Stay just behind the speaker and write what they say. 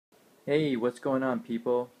Hey, what's going on,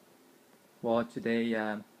 people? Well, today,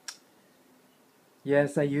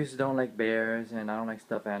 yes, I usually don't like bears and I don't like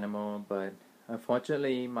stuffed animal, but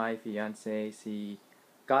unfortunately, my fiance, she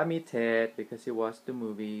got me Ted because he watched the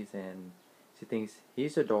movies and she thinks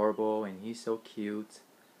he's adorable and he's so cute,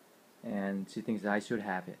 and she thinks I should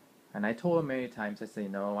have it. And I told her many times, I say,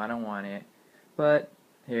 no, I don't want it, but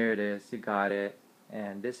here it is, she got it,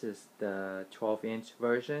 and this is the 12-inch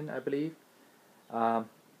version, I believe. Um,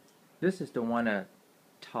 this is the one that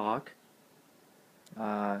talk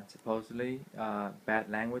supposedly bad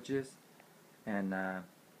languages, and I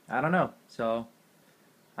don't know. So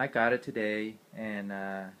I got it today, and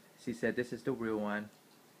she said this is the real one.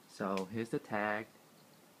 So here's the tag.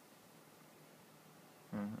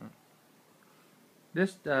 hmm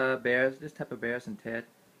this type of bears and Ted,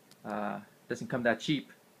 doesn't come that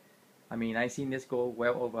cheap. I mean, I seen this go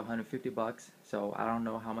well over 150 bucks, so I don't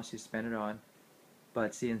know how much she spent it on,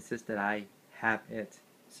 but she insists that I have it.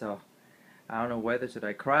 So I don't know whether should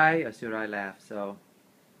I cry or should I laugh. So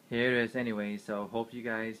here it is anyway. So hope you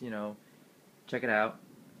guys, check it out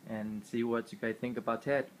and see what you guys think about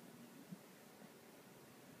Ted.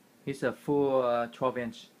 He's a full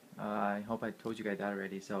 12-inch. I hope I told you guys that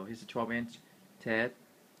already. So he's a 12-inch Ted,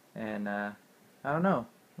 and I don't know.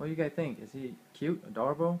 What do you guys think? Is he cute,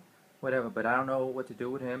 adorable, whatever? But I don't know what to do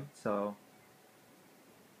with him. So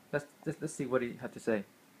let's see what he had to say.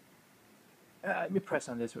 Let me press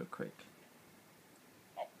on this real quick.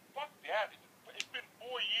 Oh, fuck that. It's been 4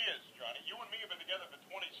 years, Johnny. You and me have been together for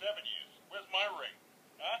 27 years. Where's my ring?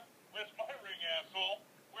 Huh? Where's my ring, asshole?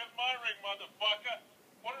 Where's my ring, motherfucker?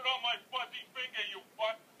 Put it on my fuzzy finger, you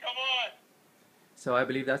fuck. Come on. So I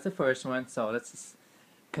believe that's the first one. So let's just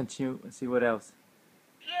continue and see what else.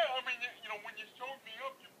 Yeah, I mean, when you showed me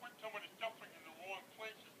up, you put some of the stuffing in the wrong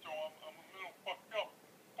places, so I'm a little fucked up.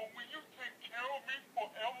 But will you take care of me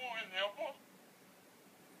forever and ever?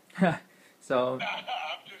 So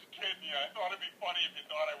I'm just kidding you. I thought it'd be funny if you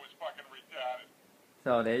thought I was fucking retarded.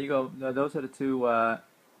 So there you go. Those are the two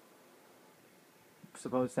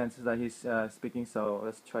supposed sentences that he's speaking. So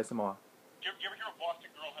let's try some more. You ever hear a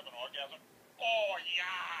Boston girl have an orgasm? Oh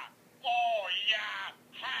yeah! Oh yeah!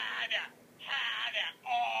 Had it! Had it!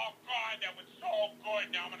 Oh god, that was so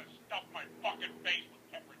good! Now I'm gonna stuff my fucking face with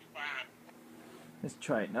Pepperidge Farm. Let's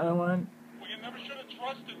try another one. Well, you never should have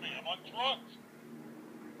trusted me. I'm on drugs.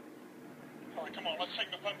 Alright, come on, let's sing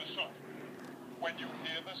the thunder song. When you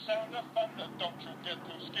hear the sound of thunder, don't you get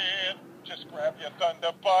too scared. Just grab your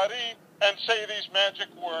thunder buddy and say these magic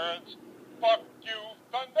words. Fuck you,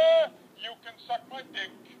 thunder! You can suck my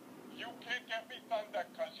dick. You can't get me thunder,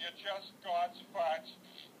 cause you're just God's farts.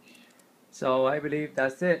 So I believe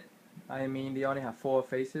that's it. I mean, they only have 4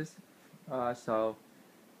 faces. So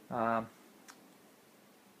I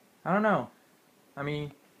don't know. I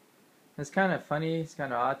mean, it's kind of funny. It's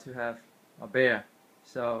kind of odd to have a bear.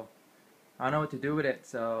 So I don't know what to do with it.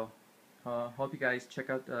 So hope you guys check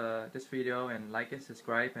out this video and like it,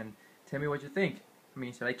 subscribe, and tell me what you think. I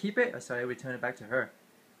mean, should I keep it or should I return it back to her?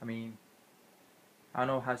 I mean, I don't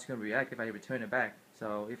know how she's gonna react if I return it back.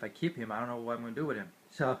 So if I keep him, I don't know what I'm gonna do with him.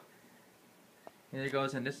 So here he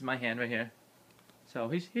goes, and this is my hand right here. So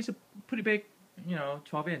he's a pretty big,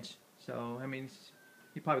 12-inch. So I mean,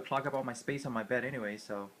 he probably clog up all my space on my bed anyway.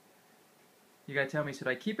 So you gotta tell me, should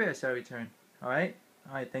I keep it or should I return? All right,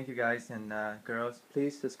 thank you guys, and girls,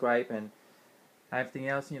 please subscribe, and everything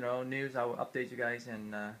else, news, I will update you guys,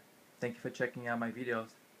 and thank you for checking out my videos.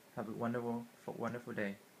 Have a wonderful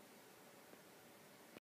day.